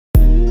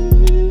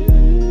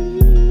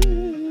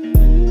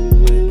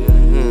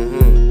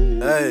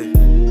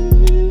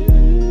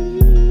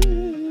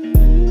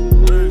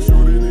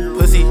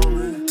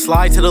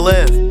Slide to the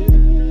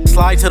left,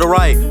 slide to the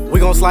right. We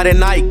gon' slide at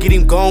night, get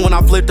him going when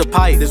I flip the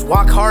pipe. This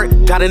walk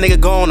hard, got a nigga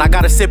going, I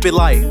gotta sip it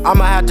light.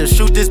 I'ma have to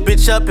shoot this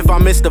bitch up if I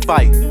miss the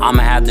fight.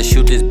 I'ma have to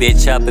shoot this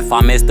bitch up if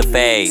I miss the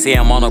fade. See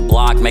him on the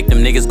block, make them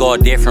niggas go a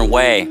different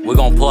way. We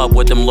gon' pull up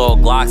with them little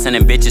Glocks and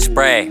them bitches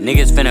spray.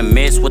 Niggas finna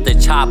miss with the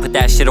chop, put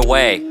that shit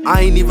away.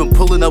 I ain't even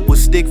pulling up with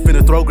stick,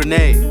 finna throw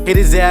grenade. Hit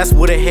his ass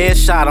with a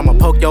headshot, I'ma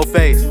poke your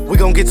face. We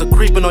gon' get to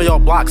creeping on your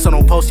block, so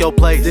don't post your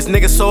place. This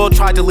nigga soul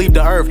tried to leave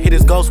the earth, hit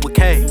his ghost with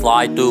K.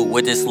 Slide through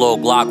with this little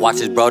Glock, watch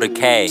his bro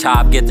decay.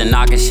 Chop get the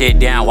knocking shit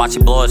down, watch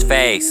it blow his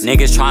face.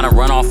 Niggas tryna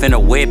run off in the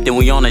whip, then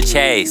we on the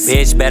chase.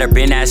 Bitch better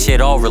bend that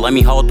shit over, let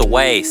me hold the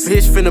waist.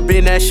 Bitch finna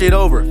bend that shit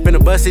over,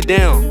 finna bust it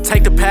down.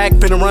 Take the pack,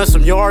 finna run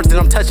some yards, then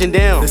I'm touching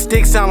down. The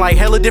sticks sound like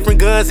hella different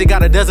guns, it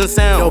got a dozen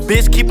sounds. Yo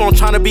bitch keep on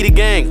tryna be the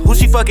gang, who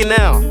she fucking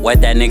now? Wet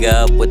that nigga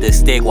up with the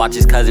stick, watch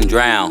his cousin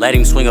drown. Let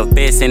him swing a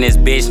fist in this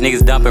bitch,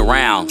 niggas dumping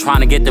round.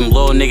 Tryna get them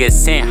little niggas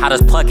sent, how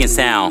does plucking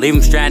sound? Leave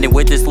him stranded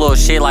with this little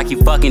shit like he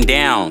fucking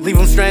down. Leave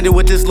him stranded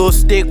with this little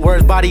stick, where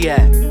his body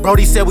at?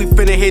 Brody said we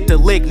finna hit the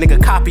lick,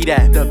 nigga copy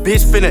that. The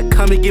bitch finna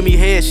come and give me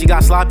head, she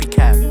got sloppy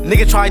cap.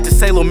 Nigga tried to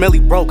say Lil Melly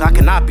broke, I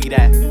cannot be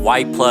that.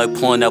 White plug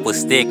pulling up with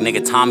stick,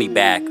 nigga Tommy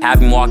back.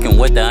 Have him walking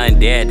with the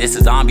undead, this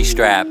is zombie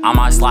strap. I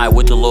might slide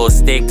with the little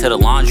stick to the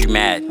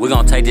laundromat. We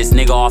gon' take this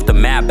nigga off the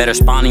map, better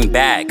spawn him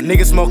back.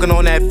 Nigga smoking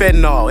on that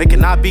fentanyl, it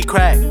cannot be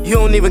crack. You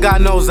don't even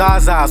got no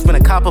Zazas,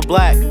 finna cop a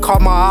black.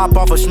 Caught my op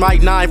off a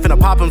Schmike 9, finna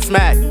pop him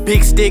smack.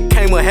 Big stick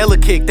came with hella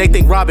kick, they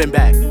think Robin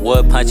back.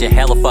 Wood punching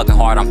hella fucking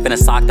hard, I'm finna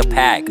sock the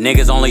pack.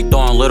 Niggas only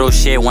throwing little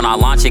shit when I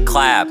launch it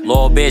clap.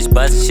 Little bitch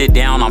bustin' shit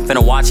down, I'm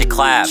finna watch it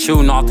clap.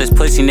 Shooting off this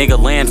pussy nigga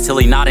limbs till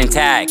he not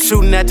intact.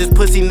 Shooting at this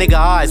pussy nigga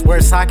eyes, where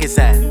his sockets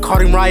at?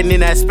 Caught him riding in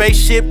that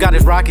spaceship, got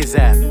his rockets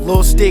at.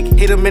 Little stick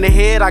hit him in the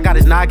head, I got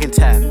his noggin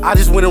tap. I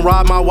just went and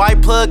robbed my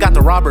white plug, got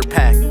the Robert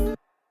pack.